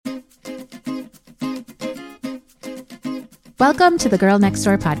Welcome to the Girl Next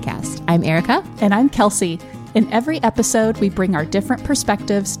Door podcast. I'm Erica. And I'm Kelsey. In every episode, we bring our different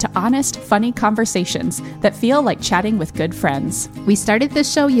perspectives to honest, funny conversations that feel like chatting with good friends. We started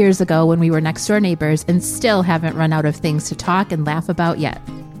this show years ago when we were next door neighbors and still haven't run out of things to talk and laugh about yet.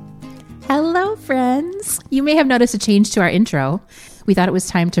 Hello, friends. You may have noticed a change to our intro. We thought it was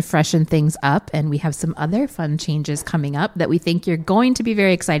time to freshen things up, and we have some other fun changes coming up that we think you're going to be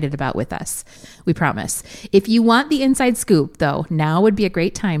very excited about with us. We promise. If you want the inside scoop, though, now would be a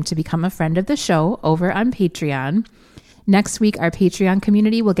great time to become a friend of the show over on Patreon. Next week, our Patreon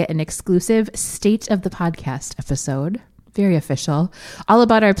community will get an exclusive State of the Podcast episode. Very official. All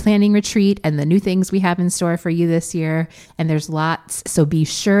about our planning retreat and the new things we have in store for you this year. And there's lots, so be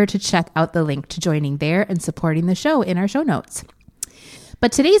sure to check out the link to joining there and supporting the show in our show notes.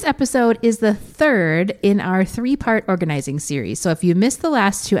 But today's episode is the third in our 3-part organizing series. So if you missed the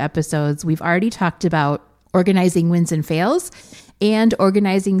last 2 episodes, we've already talked about organizing wins and fails and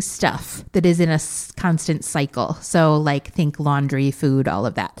organizing stuff that is in a constant cycle. So like think laundry, food, all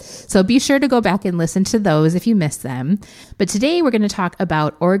of that. So be sure to go back and listen to those if you missed them. But today we're going to talk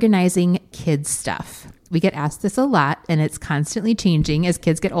about organizing kids stuff. We get asked this a lot, and it's constantly changing as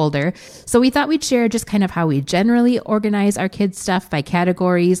kids get older. So we thought we'd share just kind of how we generally organize our kids' stuff by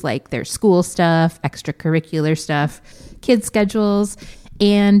categories like their school stuff, extracurricular stuff, kids' schedules,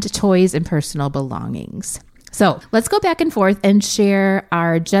 and toys and personal belongings. So let's go back and forth and share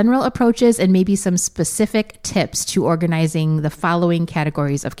our general approaches and maybe some specific tips to organizing the following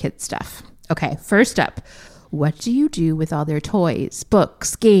categories of kids' stuff. Okay, first up, what do you do with all their toys,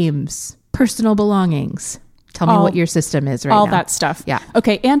 books, games, personal belongings? Tell me what your system is right now. All that stuff. Yeah.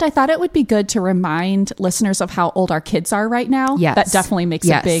 Okay. And I thought it would be good to remind listeners of how old our kids are right now. Yes. That definitely makes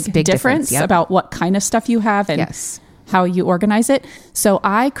a big difference yep. about what kind of stuff you have and how you organize it. So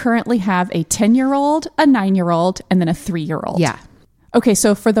I currently have a 10-year-old, a 9-year-old, and then a 3-year-old. Yeah. Okay.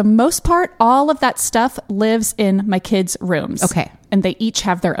 So for the most part, all of that stuff lives in my kids' rooms. Okay. And they each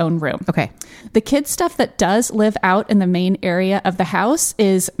have their own room. Okay. The kids' stuff that does live out in the main area of the house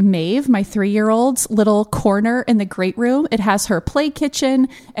is Maeve, my 3-year-old's little corner in the great room. It has her play kitchen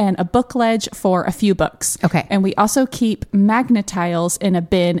and a book ledge for a few books. Okay. And we also keep Magna-Tiles in a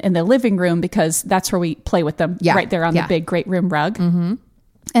bin in the living room because that's where we play with them, right there on the big great room rug. Mm-hmm.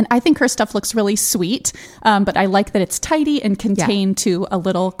 And I think her stuff looks really sweet, but I like that it's tidy and contained to a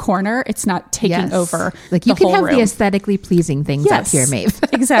little corner. It's not taking over like you the can whole have room. the aesthetically pleasing things up here, Maeve.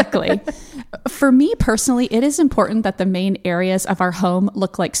 Exactly. For me personally, it is important that the main areas of our home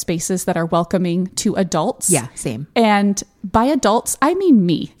look like spaces that are welcoming to adults. Yeah, same. And by adults, I mean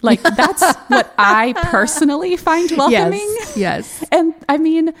me. Like that's what I personally find welcoming. Yes. And I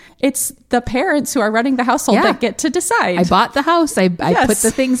mean, it's the parents who are running the household that get to decide. I bought the house. I put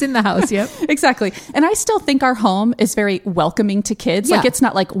the things in the house. Yep. Exactly. And I still think our home is very welcoming to kids. Like it's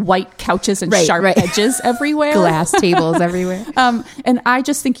not like white couches and sharp edges everywhere. Glass tables everywhere. And I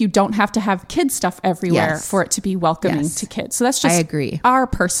just think you don't have to have kid stuff everywhere for it to be welcoming to kids. So that's just our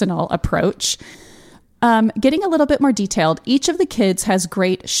personal approach. Getting a little bit more detailed, each of the kids has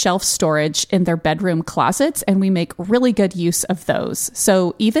great shelf storage in their bedroom closets, and we make really good use of those.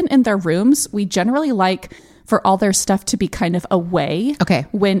 So even in their rooms, we generally like for all their stuff to be kind of away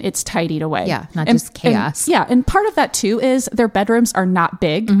when it's tidied away. Yeah, not just chaos. And part of that too is their bedrooms are not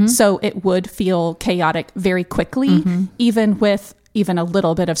big, so it would feel chaotic very quickly, even with even a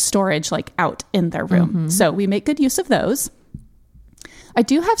little bit of storage like out in their room. So we make good use of those. I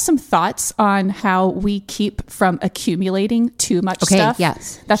do have some thoughts on how we keep from accumulating too much stuff.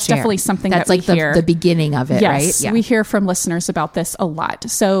 Yes. That's definitely something that's that like we hear. the beginning of it, right? Yeah. We hear from listeners about this a lot.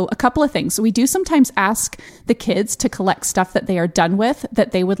 So a couple of things. We do sometimes ask the kids to collect stuff that they are done with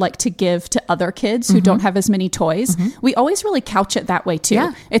that they would like to give to other kids who don't have as many toys. We always really couch it that way too.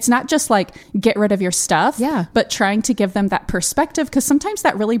 Yeah. It's not just like get rid of your stuff, but trying to give them that perspective because sometimes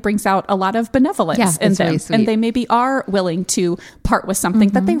that really brings out a lot of benevolence in them. Really and they maybe are willing to part with something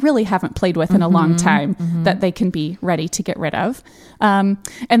that they really haven't played with in a long time that they can be ready to get rid of. And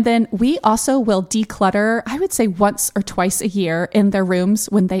then we also will declutter, I would say once or twice a year in their rooms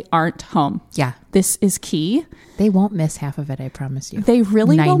when they aren't home. Yeah. This is key. They won't miss half of it, I promise you. They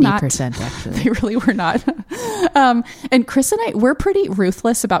really will not. 90% actually. They really were not. And Chris and I, we're pretty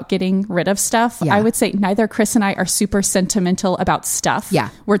ruthless about getting rid of stuff. Yeah. I would say neither Chris and I are super sentimental about stuff. Yeah.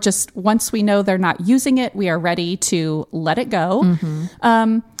 We're just, once we know they're not using it, we are ready to let it go.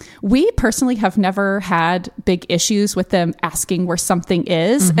 We personally have never had big issues with them asking where something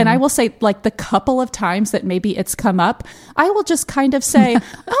is. And I will say, like, the couple of times that maybe it's come up, I will just kind of say,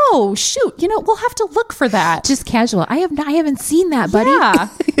 oh, shoot, you know, we'll have to look for that. Just casual. I haven't seen that, buddy. Yeah.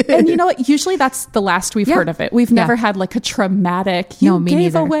 And you know what? Usually that's the last we've heard of it. We've never had like a traumatic, you me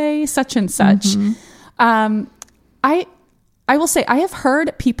gave neither. away such and such. I will say, I have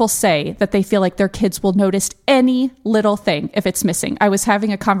heard people say that they feel like their kids will notice any little thing if it's missing. I was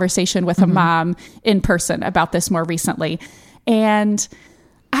having a conversation with a mom in person about this more recently. And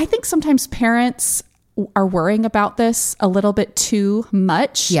I think sometimes parents are worrying about this a little bit too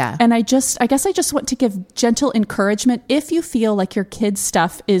much. Yeah. And I guess I just want to give gentle encouragement if you feel like your kid's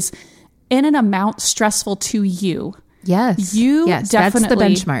stuff is in an amount stressful to you. Yes. That's the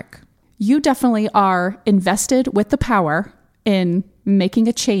benchmark. You definitely are invested with the power in making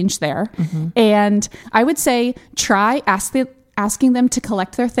a change there. And I would say try asking them to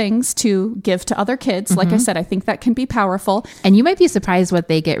collect their things to give to other kids. Like I said, I think that can be powerful. And you might be surprised what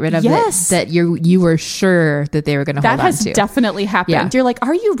they get rid of that you were sure that they were going to hold on to. That has definitely happened. Yeah. You're like,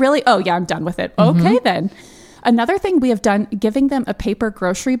 are you really? Oh yeah, I'm done with it. Okay then. Another thing we have done, giving them a paper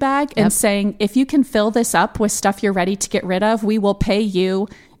grocery bag and saying, if you can fill this up with stuff you're ready to get rid of, we will pay you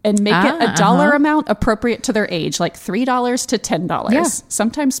and make it a dollar amount appropriate to their age, like $3 to $10. Yeah.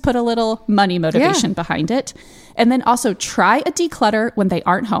 Sometimes put a little money motivation behind it. And then also try a declutter when they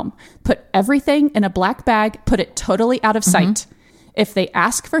aren't home. Put everything in a black bag, put it totally out of sight. If they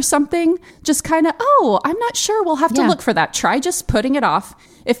ask for something, just kind of, I'm not sure. We'll have to look for that. Try just putting it off.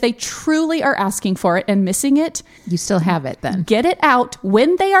 If they truly are asking for it and missing it, You still have it then. get it out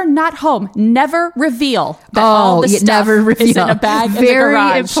when they are not home. Never reveal that all the stuff never reveal. is in a bag in the Very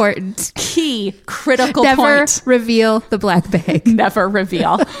garage. important. Key, critical Never point. reveal the black bag. Never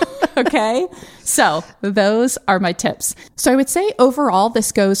reveal. Okay. So those are my tips. So I would say overall,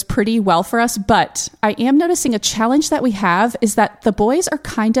 this goes pretty well for us, but I am noticing a challenge that we have is that the boys are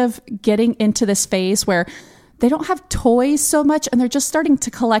kind of getting into this phase where they don't have toys so much and they're just starting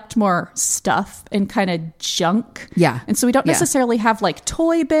to collect more stuff and kind of junk. Yeah. And so we don't necessarily have like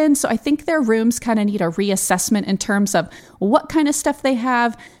toy bins. So I think their rooms kind of need a reassessment in terms of what kind of stuff they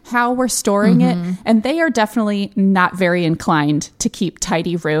have, how we're storing it. And they are definitely not very inclined to keep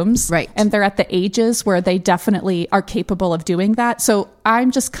tidy rooms. Right. And they're at the ages where they definitely are capable of doing that. So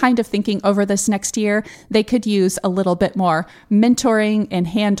I'm just kind of thinking over this next year, they could use a little bit more mentoring and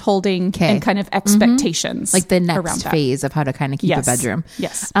hand holding and kind of expectations. Like the next phase of how to kind of keep a bedroom.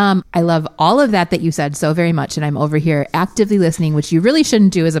 Yes. I love all of that you said so very much. And I'm over here actively listening, which you really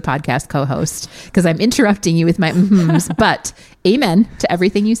shouldn't do as a podcast co-host because I'm interrupting you with my but amen to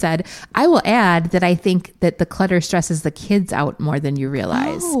everything you said. I will add that I think that the clutter stresses the kids out more than you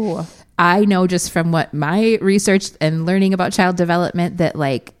realize. Oh. I know just from what my research and learning about child development that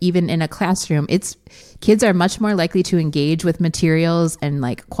like even in a classroom, kids are much more likely to engage with materials and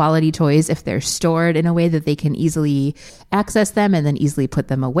like quality toys if they're stored in a way that they can easily access them and then easily put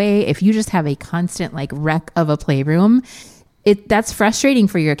them away. If you just have a constant like wreck of a playroom, that's frustrating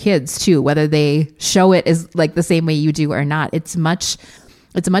for your kids too, whether they show it as like the same way you do or not. It's much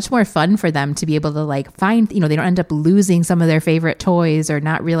more fun for them to be able to like find, they don't end up losing some of their favorite toys or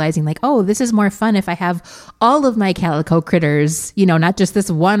not realizing like, oh, this is more fun if I have all of my calico critters, not just this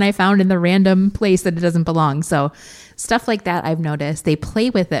one I found in the random place that it doesn't belong. So stuff like that, I've noticed they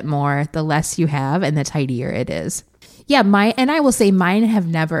play with it more, the less you have and the tidier it is. Yeah, I will say mine have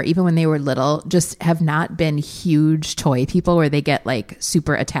never, even when they were little, just have not been huge toy people where they get like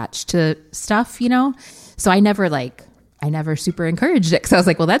super attached to stuff, So I never super encouraged it because I was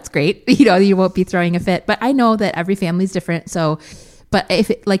like, well, that's great. You won't be throwing a fit. But I know that every family's different. So, but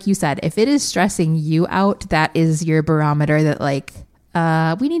like you said, if it is stressing you out, that is your barometer that like,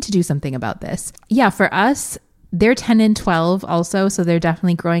 we need to do something about this. Yeah, for us, they're 10 and 12 also. So they're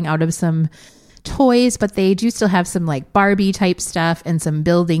definitely growing out of some toys, but they do still have some like Barbie type stuff and some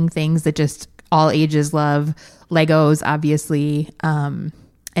building things that just all ages love. Legos, obviously, and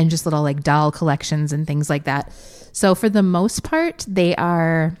just little like doll collections and things like that. So for the most part, they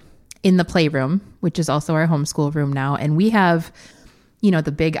are in the playroom, which is also our homeschool room now. And we have,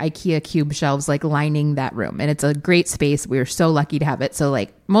 the big IKEA cube shelves like lining that room. And it's a great space. We're so lucky to have it. So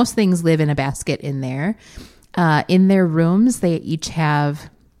like most things live in a basket in there. In their rooms, they each have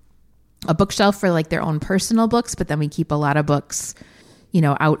a bookshelf for like their own personal books, but then we keep a lot of books,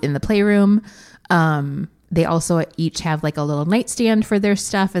 out in the playroom. They also each have like a little nightstand for their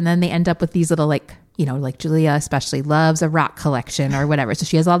stuff. And then they end up with these little like, like Julia especially loves a rock collection or whatever. So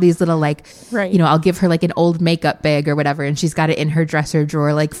she has all these little like, I'll give her like an old makeup bag or whatever. And she's got it in her dresser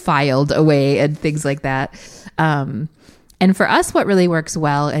drawer, like filed away and things like that. And for us, what really works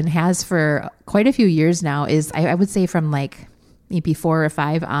well and has for quite a few years now is I would say from like maybe 4 or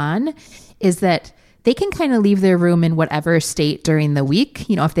 5 on is that they can kind of leave their room in whatever state during the week,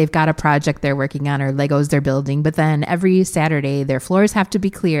 if they've got a project they're working on or Legos they're building. But then every Saturday, their floors have to be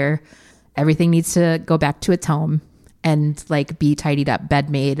clear. Everything needs to go back to its home and like be tidied up, bed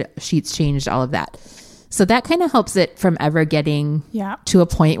made, sheets changed, all of that. So that kind of helps it from ever getting to a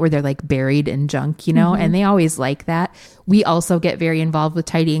point where they're like buried in junk, and they always like that. We also get very involved with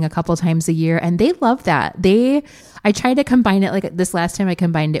tidying a couple times a year, and they love that. I try to combine it, like this last time I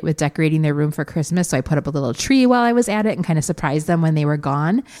combined it with decorating their room for Christmas. So I put up a little tree while I was at it and kind of surprised them when they were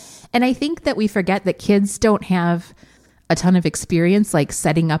gone. And I think that we forget that kids don't have a ton of experience like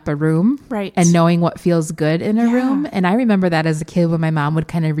setting up a room and knowing what feels good in a room. And I remember that as a kid when my mom would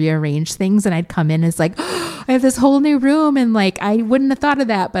kind of rearrange things and I'd come in and it's like, oh, I have this whole new room and like I wouldn't have thought of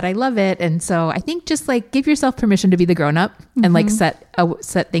that, but I love it. And so I think just like give yourself permission to be the grown up and like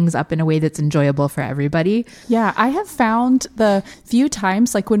set things up in a way that's enjoyable for everybody. Yeah, I have found the few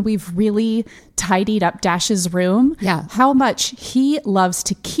times like when we've really tidied up Dash's room, how much he loves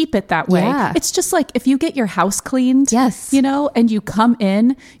to keep it that way. It's just like if you get your house cleaned, and you come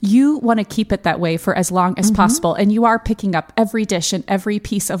in, you want to keep it that way for as long as possible. And you are picking up every dish and every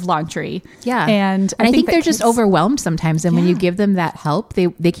piece of laundry. And I think they're just overwhelmed sometimes. And when you give them that help,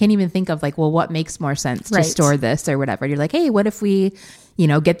 they can't even think of like, well, what makes more sense to store this or whatever. You're like, hey, what if we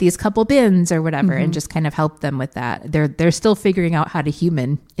get these couple bins or whatever and just kind of help them with that. They're still figuring out how to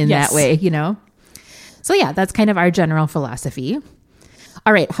human in that way, So yeah, that's kind of our general philosophy.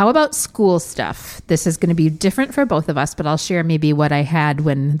 All right. How about school stuff? This is going to be different for both of us, but I'll share maybe what I had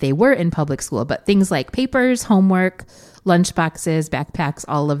when they were in public school, but things like papers, homework, lunch boxes, backpacks,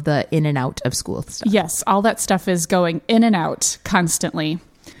 all of the in and out of school stuff. Yes. All that stuff is going in and out constantly.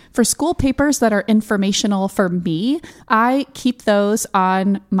 For school papers that are informational for me, I keep those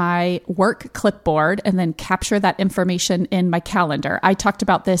on my work clipboard and then capture that information in my calendar. I talked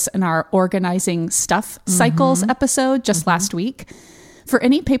about this in our organizing stuff cycles episode just last week. For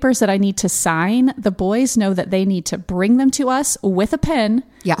any papers that I need to sign, the boys know that they need to bring them to us with a pen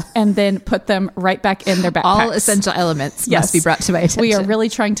and then put them right back in their backpacks. All essential elements must be brought to my attention. We are really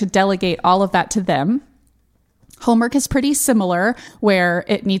trying to delegate all of that to them. Homework is pretty similar where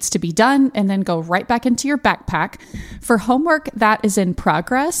it needs to be done and then go right back into your backpack. For homework that is in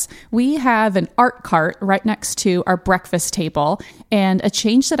progress, we have an art cart right next to our breakfast table. And a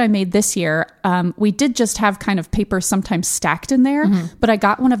change that I made this year, we did just have kind of papers sometimes stacked in there, but I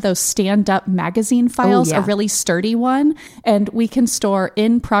got one of those stand-up magazine files, a really sturdy one, and we can store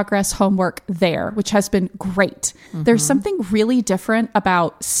in progress homework there, which has been great. There's something really different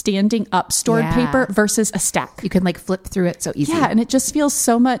about standing up stored paper versus a stack. You can like flip through it so easy. Yeah, and it just feels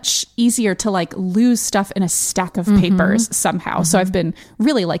so much easier to like lose stuff in a stack of papers somehow. So I've been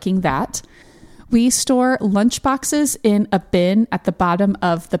really liking that. We store lunch boxes in a bin at the bottom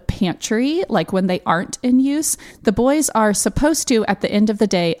of the pantry, like when they aren't in use. The boys are supposed to, at the end of the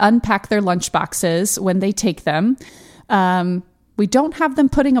day, unpack their lunch boxes when they take them. We don't have them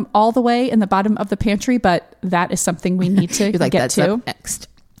putting them all the way in the bottom of the pantry, but that is something we need to like, get to. Up next.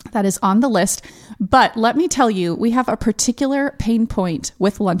 That is on the list. But let me tell you, we have a particular pain point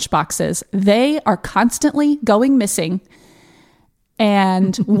with lunchboxes. They are constantly going missing.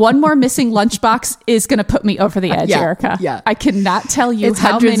 And one more missing lunchbox is going to put me over the edge, Erica. Yeah. I cannot tell you it's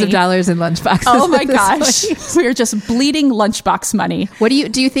how hundreds many of dollars in lunchboxes. Oh my gosh. We are just bleeding lunchbox money. What do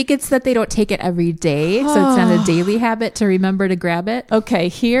you think it's that they don't take it every day? So it's not a daily habit to remember to grab it? Okay,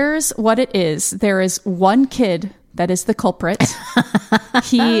 here's what it is. There is one kid that is the culprit.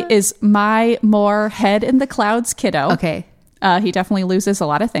 He is my more head in the clouds kiddo. Okay. He definitely loses a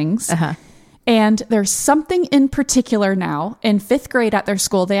lot of things. And there's something in particular now in 5th grade at their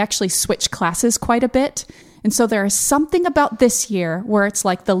school. They actually switch classes quite a bit. And so there is something about this year where it's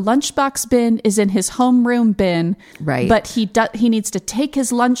like the lunchbox bin is in his homeroom bin. Right. But he needs to take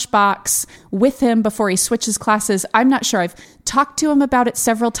his lunchbox with him before he switches classes. I'm not sure. I've talked to him about it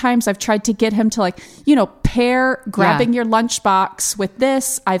several times. I've tried to get him to pair grabbing your lunchbox with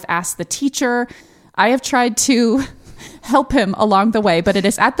this. I've asked the teacher. I have tried to help him along the way, but it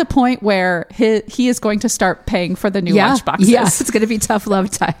is at the point where he is going to start paying for the new lunchboxes. Yes, it's going to be tough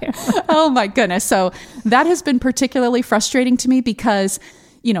love time. Oh my goodness. So that has been particularly frustrating to me because,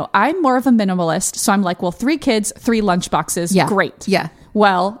 I'm more of a minimalist. So I'm like, well, 3 kids, 3 lunchboxes. Yeah. Great. Yeah.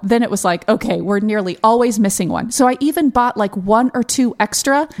 Well, then it was like, okay, we're nearly always missing one. So I even bought like 1 or 2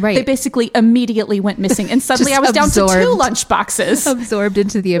 extra. Right. They basically immediately went missing. And suddenly I was down to 2 lunchboxes. Absorbed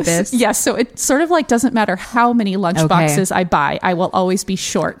into the abyss. Yes. So it sort of like doesn't matter how many lunchboxes I buy. I will always be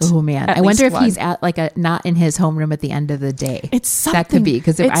short. Oh man. I wonder if he's at like not in his homeroom at the end of the day. It's something. That could be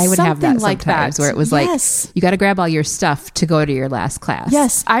because I would have that like sometimes that. Where it was like, you got to grab all your stuff to go to your last class.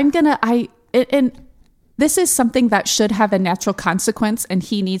 Yes. this is something that should have a natural consequence and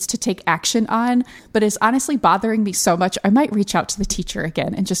he needs to take action on, but is honestly bothering me so much, I might reach out to the teacher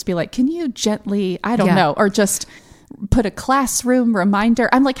again and just be like, can you gently, I don't know, or just put a classroom reminder.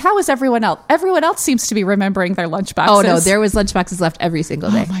 I'm like, how is everyone else? Everyone else seems to be remembering their lunchboxes. Oh no, there was lunchboxes left every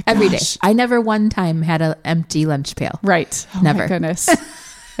single day. Oh my every day. gosh. I never one time had an empty lunch pail. Right. Oh Never. My goodness.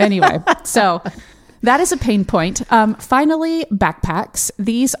 Anyway, so that is a pain point. Finally, backpacks.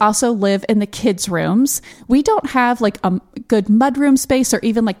 These also live in the kids' rooms. We don't have like a good mudroom space or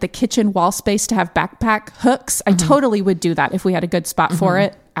even like the kitchen wall space to have backpack hooks. I totally would do that if we had a good spot for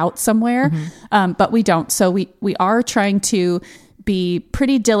it out somewhere, but we don't. So we are trying to be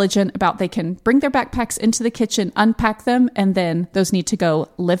pretty diligent about they can bring their backpacks into the kitchen, unpack them, and then those need to go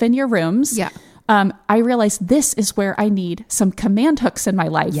live in your rooms. Yeah. I realize this is where I need some command hooks in my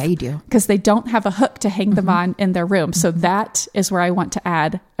life. Yeah, you do. Because they don't have a hook to hang them on in their room. So that is where I want to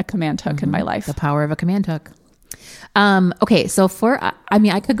add a command hook in my life. The power of a command hook. Okay, so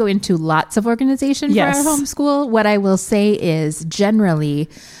I could go into lots of organization for our homeschool. What I will say is generally,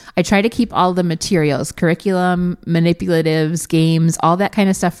 I try to keep all the materials, curriculum, manipulatives, games, all that kind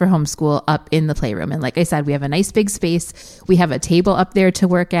of stuff for homeschool up in the playroom. And like I said, we have a nice big space. We have a table up there to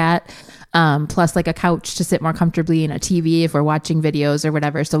work at, plus like a couch to sit more comfortably and a TV if we're watching videos or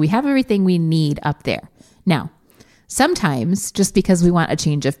whatever. So we have everything we need up there. Now, sometimes just because we want a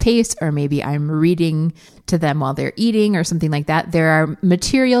change of pace, or maybe I'm reading to them while they're eating or something like that, there are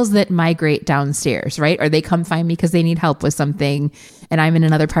materials that migrate downstairs, right? Or they come find me because they need help with something and I'm in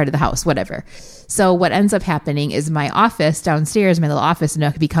another part of the house, whatever. So what ends up happening is my office downstairs, my little office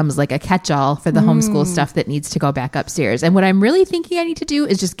nook, becomes like a catch-all for the homeschool stuff that needs to go back upstairs. And what I'm really thinking I need to do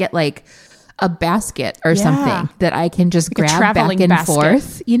is just get like a basket or something that I can just grab back and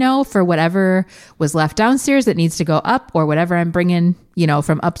forth, for whatever was left downstairs that needs to go up, or whatever I'm bringing,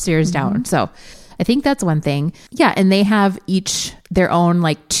 from upstairs down. So I think that's one thing. Yeah. And they have each their own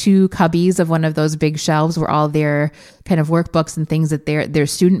like 2 cubbies of one of those big shelves where all their kind of workbooks and things that their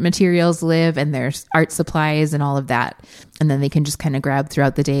student materials live, and their art supplies and all of that. And then they can just kind of grab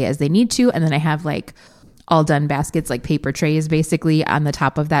throughout the day as they need to. And then I have like all done baskets, like paper trays, basically on the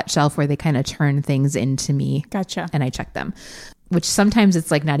top of that shelf where they kind of turn things into me. Gotcha. And I check them, which sometimes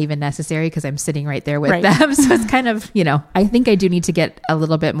it's like not even necessary because I'm sitting right there with them. So it's kind of, I think I do need to get a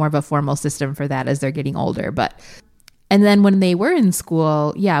little bit more of a formal system for that as they're getting older. And then when they were in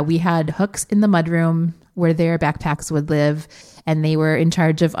school, we had hooks in the mudroom where their backpacks would live. And they were in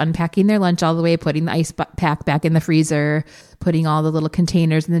charge of unpacking their lunch all the way, putting the ice pack back in the freezer, putting all the little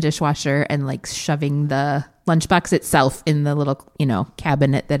containers in the dishwasher, and like shoving the lunchbox itself in the little,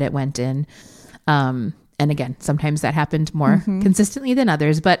 cabinet that it went in. And again, sometimes that happened more consistently than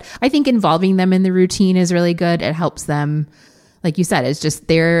others. But I think involving them in the routine is really good. It helps them, like you said, it's just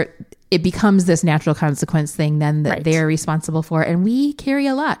it becomes this natural consequence thing then that they're responsible for. And we carry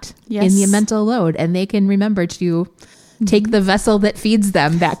a lot in the mental load, and they can remember to take the vessel that feeds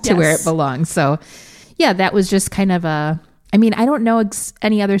them back to where it belongs. So that was just kind of I don't know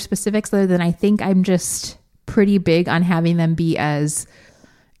any other specifics other than I think I'm just pretty big on having them be as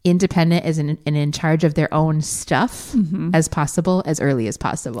independent and in charge of their own stuff as possible, as early as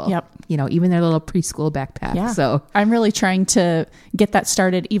possible. Yep. Even their little preschool backpack. Yeah. So I'm really trying to get that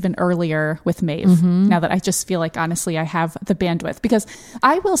started even earlier with Maeve, now that I just feel like, honestly, I have the bandwidth. Because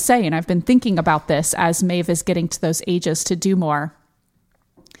I will say, and I've been thinking about this as Maeve is getting to those ages to do more,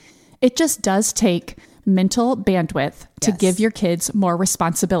 it just does take mental bandwidth to give your kids more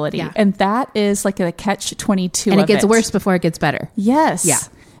responsibility. Yeah. And that is like a catch-22 and it gets worse before it gets better. Yes. Yeah.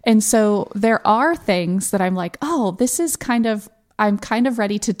 And so there are things that I'm like, this is I'm kind of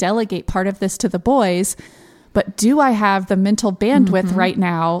ready to delegate part of this to the boys, but do I have the mental bandwidth right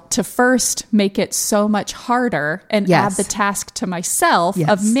now to first make it so much harder and add the task to myself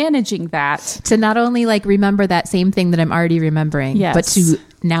of managing that? To not only like remember that same thing that I'm already remembering, but to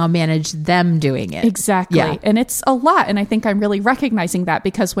now manage them doing it. Exactly. Yeah. And it's a lot. And I think I'm really recognizing that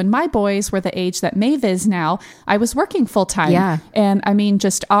because when my boys were the age that Maeve is now, I was working full time. Yeah. And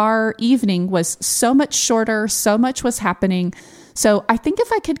just our evening was so much shorter, so much was happening. So I think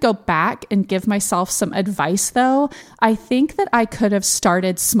if I could go back and give myself some advice, though, I think that I could have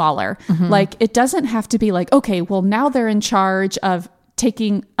started smaller. Like, it doesn't have to be like, okay, well, now they're in charge of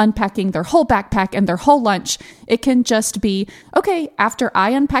unpacking their whole backpack and their whole lunch. It can just be, okay, after I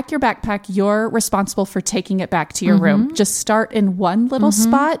unpack your backpack, you're responsible for taking it back to your room. Just start in one little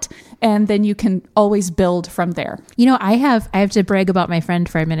spot, and then you can always build from there. I have to brag about my friend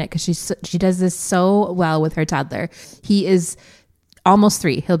for a minute because she does this so well with her toddler. He is almost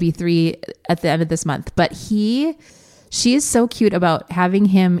 3. He'll be 3 at the end of this month, but he she is so cute about having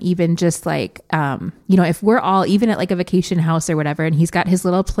him even just like, if we're all even at like a vacation house or whatever, and he's got his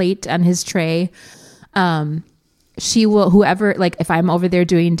little plate on his tray, she will, whoever, like if I'm over there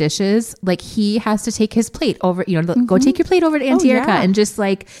doing dishes, like he has to take his plate over, go take your plate over to Auntie Erica, and just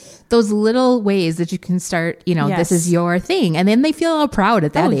like those little ways that you can start, this is your thing. And then they feel all proud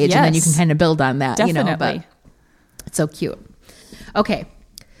at that age, and then you can kind of build on that, Definitely. but it's so cute. Okay.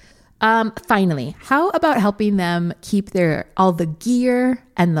 Finally, how about helping them keep all the gear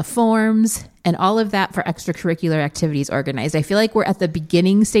and the forms and all of that for extracurricular activities organized? I feel like we're at the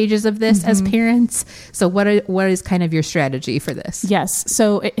beginning stages of this as parents. So what is kind of your strategy for this? Yes.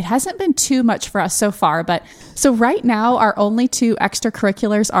 So it hasn't been too much for us so far, but so right now our only 2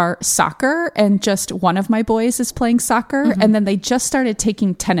 extracurriculars are soccer, and just one of my boys is playing soccer. And then they just started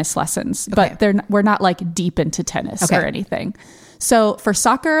taking tennis lessons, but we're not like deep into tennis or anything. So for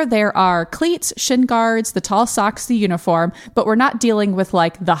soccer, there are cleats, shin guards, the tall socks, the uniform, but we're not dealing with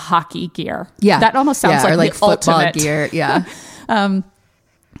like the hockey gear. Yeah. That almost sounds like the football ultimate gear. Yeah.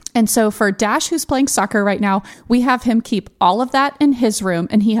 And so for Dash, who's playing soccer right now, we have him keep all of that in his room,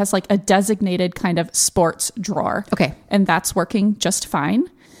 and he has like a designated kind of sports drawer. Okay. And that's working just fine.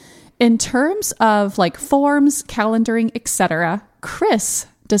 In terms of like forms, calendaring, etc., Chris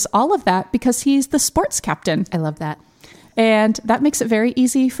does all of that because he's the sports captain. I love that. And that makes it very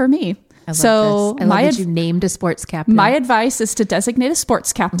easy for me. I love this. I love that you named a sports captain. My advice is to designate a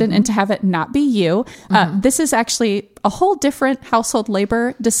sports captain and to have it not be you. This is actually a whole different household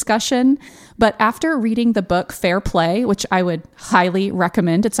labor discussion. But after reading the book Fair Play, which I would highly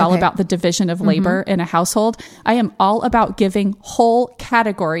recommend, it's all about the division of labor in a household. I am all about giving whole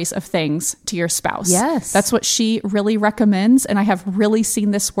categories of things to your spouse. Yes. That's what she really recommends. And I have really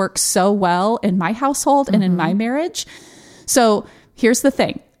seen this work so well in my household and in my marriage. So here's the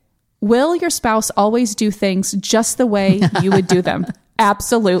thing. Will your spouse always do things just the way you would do them?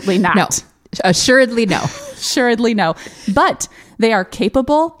 Absolutely not. No. Assuredly no. Assuredly no. But they are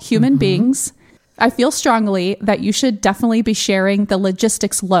capable human beings. I feel strongly that you should definitely be sharing the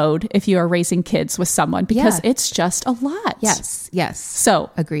logistics load if you are raising kids with someone, because it's just a lot. Yes. Yes. So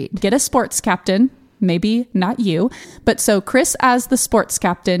agreed. Get a sports captain. Maybe not you, but so Chris as the sports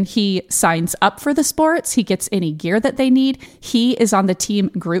captain, he signs up for the sports. He gets any gear that they need. He is on the team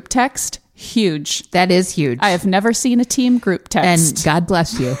group text. Huge. That is huge. I have never seen a team group text. And God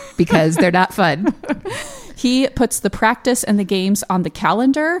bless you, because they're not fun. He puts the practice and the games on the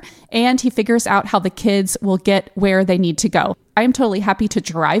calendar, and he figures out how the kids will get where they need to go. I am totally happy to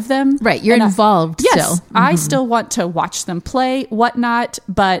drive them. Right. You're involved yes, still. I still want to watch them play, whatnot,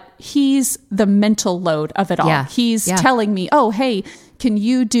 but he's the mental load of it all. Yeah. He's telling me, oh, hey, can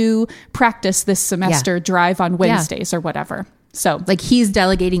you do practice this semester, drive on Wednesdays or whatever. So like he's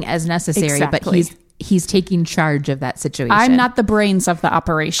delegating as necessary, but he's taking charge of that situation. I'm not the brains of the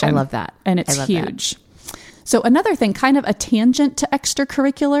operation. I love that. And it's huge. So another thing, kind of a tangent to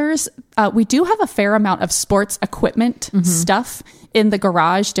extracurriculars, we do have a fair amount of sports equipment stuff in the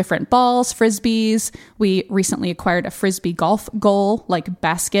garage, different balls, frisbees. We recently acquired a frisbee golf goal, like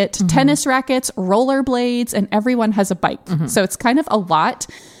basket, tennis rackets, rollerblades, and everyone has a bike. So it's kind of a lot.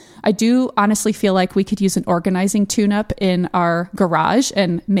 I do honestly feel like we could use an organizing tune-up in our garage,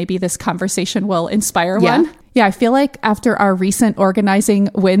 and maybe this conversation will inspire one. Yeah, I feel like after our recent organizing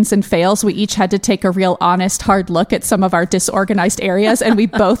wins and fails, we each had to take a real honest, hard look at some of our disorganized areas, and we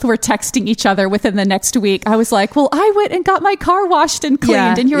both were texting each other within the next week. I was like, well, I went and got my car washed and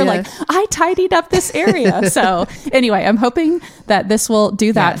cleaned, and you were like, I tidied up this area. So anyway, I'm hoping that this will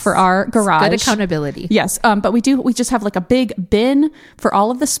do that for our garage. Good accountability. Yes, but we just have like a big bin for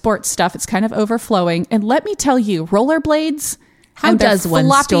all of the sports stuff. It's kind of overflowing. And let me tell you, rollerblades... How does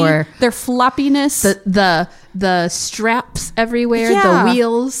one store their floppiness? The straps everywhere, the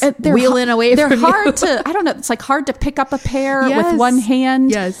wheels wheeling away from you. They're hard to, I don't know, it's like hard to pick up a pair with one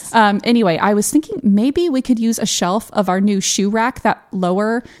hand. Yes. Anyway, I was thinking maybe we could use a shelf of our new shoe rack, that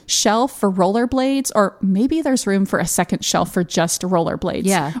lower shelf for rollerblades, or maybe there's room for a second shelf for just rollerblades.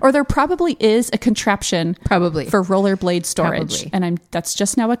 Yeah. Or there probably is a contraption probably for rollerblade storage. And that's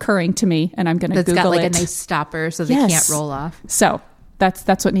just now occurring to me, and I'm going to Google it. It's got like a nice stopper so they can't roll off. So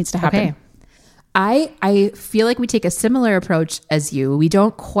that's what needs to happen. Okay. I feel like we take a similar approach as you. We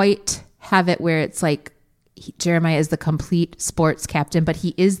don't quite have it where it's like Jeremiah is the complete sports captain, but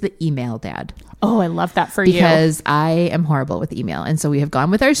he is the email dad. Oh, I love that for you. Because I am horrible with email. And so we have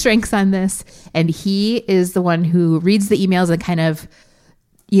gone with our strengths on this. And he is the one who reads the emails and kind of,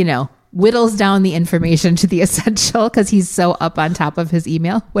 whittles down the information to the essential because he's so up on top of his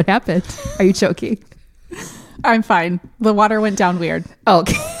email. What happened? Are you choking? I'm fine. The water went down weird.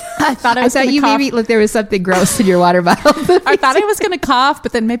 Okay. I thought I was thought going to you cough. maybe look there was something gross in your water bottle. I thought I was going to cough,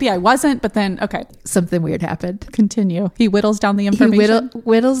 but then maybe I wasn't. But then, okay, Something weird happened. continue. He whittles down the He information.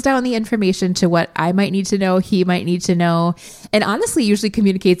 whittles down the information to what I might need to know, he might need to know, and honestly usually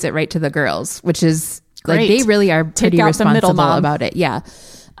communicates it right to the girls, which is like Great. they really are pretty out the middle responsible mom. about it. Yeah.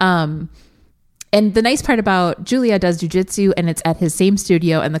 And the nice part about Julia does jujitsu, and it's at his same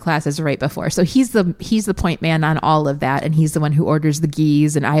studio, and the class is right before. So he's the point man on all of that, and he's the one who orders the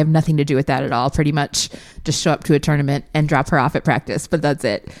gis, and I have nothing to do with that at all. Pretty much just show up to a tournament and drop her off at practice, but that's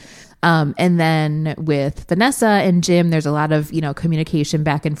it. And then with Vanessa and Jim, there's a lot of, communication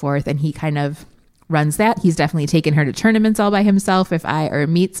back and forth, and he kind of runs that. He's definitely taken her to tournaments all by himself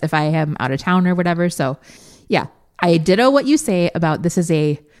meets if I am out of town or whatever. So yeah, I ditto what you say about this is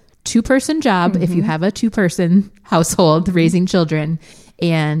a 2-person job if you have a 2-person household raising children,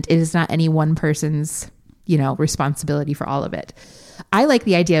 and it is not any one person's, responsibility for all of it. I like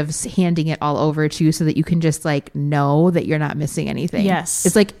the idea of handing it all over to you so that you can just like know that you're not missing anything. Yes.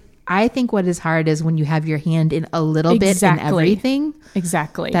 It's like, I think what is hard is when you have your hand in a little bit in Exactly. everything.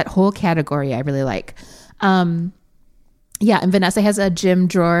 Exactly. That whole category I really like. Yeah, and Vanessa has a gym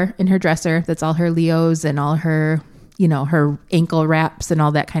drawer in her dresser that's all her Leos and all her, her ankle wraps and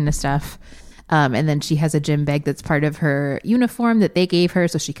all that kind of stuff. And then she has a gym bag that's part of her uniform that they gave her,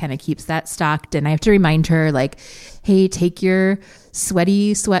 so she kind of keeps that stocked. And I have to remind her, like, hey, take your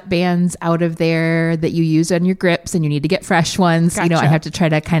sweaty sweatbands out of there that you use on your grips, and you need to get fresh ones. Gotcha. I have to try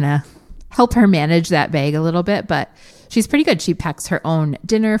to kind of help her manage that bag a little bit, but she's pretty good. She packs her own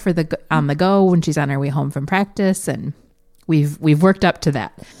dinner for on the go when she's on her way home from practice, and we've worked up to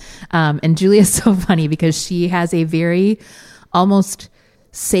that. And Julia's so funny because she has a very almost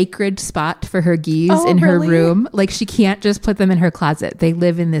sacred spot for her gis in her really? room. Like, she can't just put them in her closet. They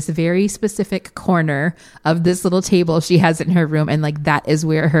live in this very specific corner of this little table she has in her room, and like that is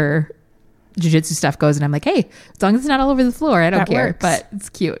where her jiu-jitsu stuff goes. And I'm like, hey, as long as it's not all over the floor, I don't That care. works. But it's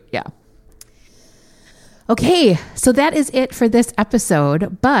cute. Yeah. Okay, so that is it for this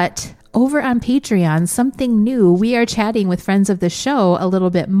episode. But over on Patreon, something new. We are chatting with friends of the show a little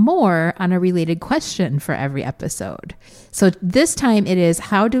bit more on a related question for every episode. So this time it is,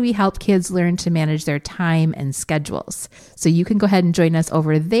 how do we help kids learn to manage their time and schedules? So you can go ahead and join us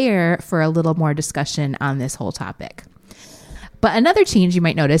over there for a little more discussion on this whole topic. But another change you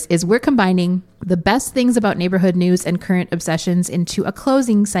might notice is we're combining the best things about neighborhood news and current obsessions into a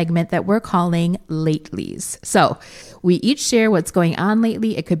closing segment that we're calling Latelys. So we each share what's going on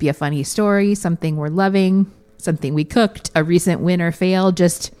lately. It could be a funny story, something we're loving, something we cooked, a recent win or fail,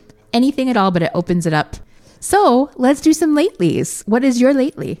 just anything at all, but it opens it up. So let's do some Latelys. What is your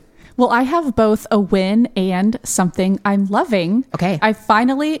lately? Well, I have both a win and something I'm loving. Okay. I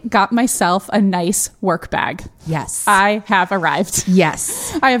finally got myself a nice work bag. Yes. I have arrived.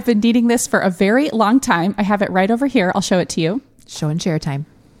 Yes. I have been needing this for a very long time. I have it right over here. I'll show it to you. Show and share time.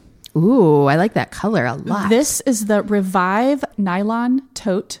 Ooh, I like that color a lot. This is the Revive nylon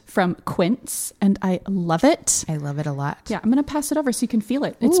tote from Quince, and I love it. I love it a lot. Yeah, I'm going to pass it over so you can feel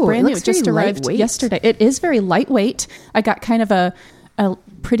it. It's Ooh, brand it new. looks It just very arrived lightweight. yesterday. It is very lightweight. I got kind of a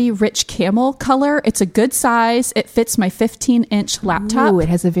pretty rich camel color. It's a good size. It fits my 15-inch laptop. Ooh, it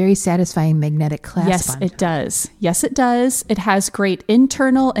has a very satisfying magnetic clasp Yes, on it does. Yes, it does. It has great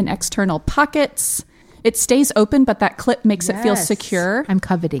internal and external pockets. It stays open, but that clip makes it feel Yes. secure. I'm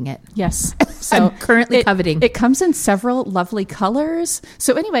coveting it. Yes. I'm currently coveting. It comes in several lovely colors.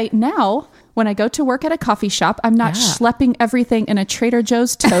 So anyway, now when I go to work at a coffee shop, I'm not Yeah. schlepping everything in a Trader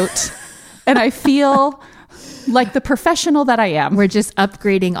Joe's tote. And I feel like the professional that I am. We're just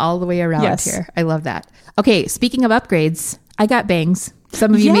upgrading all the way around Yes. here. I love that. Okay, speaking of upgrades, I got bangs.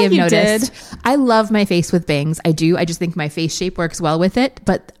 Some of you Yeah, may have you noticed. did. I love my face with bangs. I do. I just think my face shape works well with it,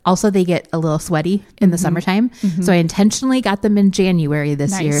 but also they get a little sweaty in the summertime. So I intentionally got them in January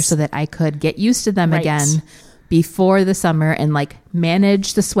this Nice. year so that I could get used to them Right. again before the summer and like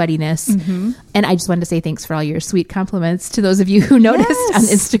manage the sweatiness. And I just wanted to say thanks for all your sweet compliments to those of you who noticed on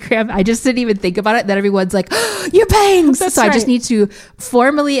Yes. Instagram. I just didn't even think about it. That everyone's like, oh, your bangs. That's so I just right. need to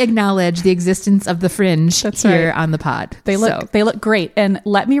formally acknowledge the existence of the fringe That's here right. on the pod. They look great. And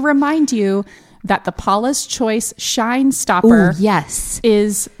let me remind you that the Paula's Choice Shine Stopper Ooh, yes.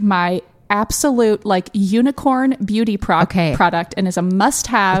 is my absolute like unicorn beauty Okay. product and is a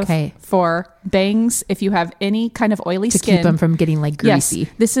must-have Okay. for bangs if you have any kind of oily To skin. keep them from getting like greasy. Yes,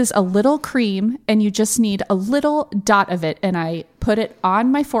 this is a little cream and you just need a little dot of it, and I put it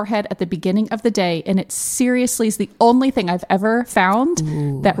on my forehead at the beginning of the day, and it seriously is the only thing I've ever found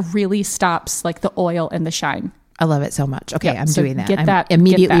that really stops like the oil and the shine. I love it so much. Okay, Yeah, I'm so doing that. get I'm that-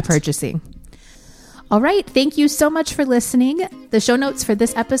 immediately get that. purchasing. All right. Thank you so much for listening. The show notes for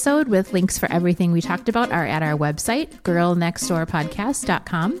this episode with links for everything we talked about are at our website,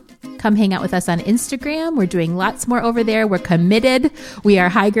 girlnextdoorpodcast.com. Come hang out with us on Instagram. We're doing lots more over there. We're committed. We are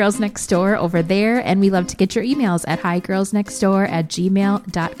Hi Girls Next Door over there. And we love to get your emails at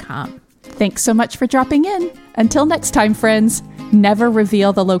higirlsnextdoor@gmail.com. Thanks so much for dropping in. Until next time, friends, never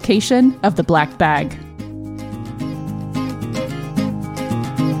reveal the location of the black bag.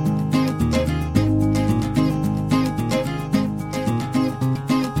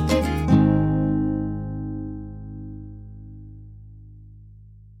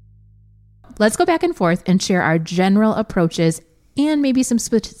 Let's go back and forth and share our general approaches and maybe some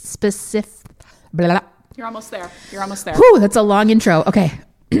specific... Blah. You're almost there. Whew, that's a long intro. Okay.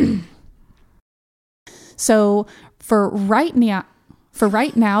 So for right now,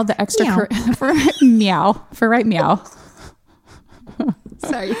 the meow. For right meow.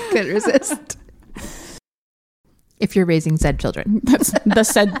 Sorry, couldn't resist. If you're raising said children. That's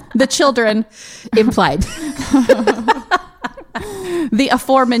the children implied. The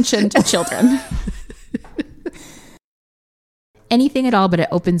aforementioned children. Anything at all, but it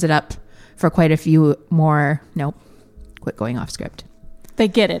opens it up for quite a few more. Nope. Quit going off script. They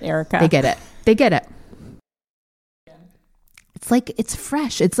get it, Erica. They get it. It's like, it's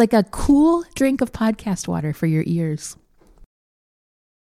fresh. It's like a cool drink of podcast water for your ears.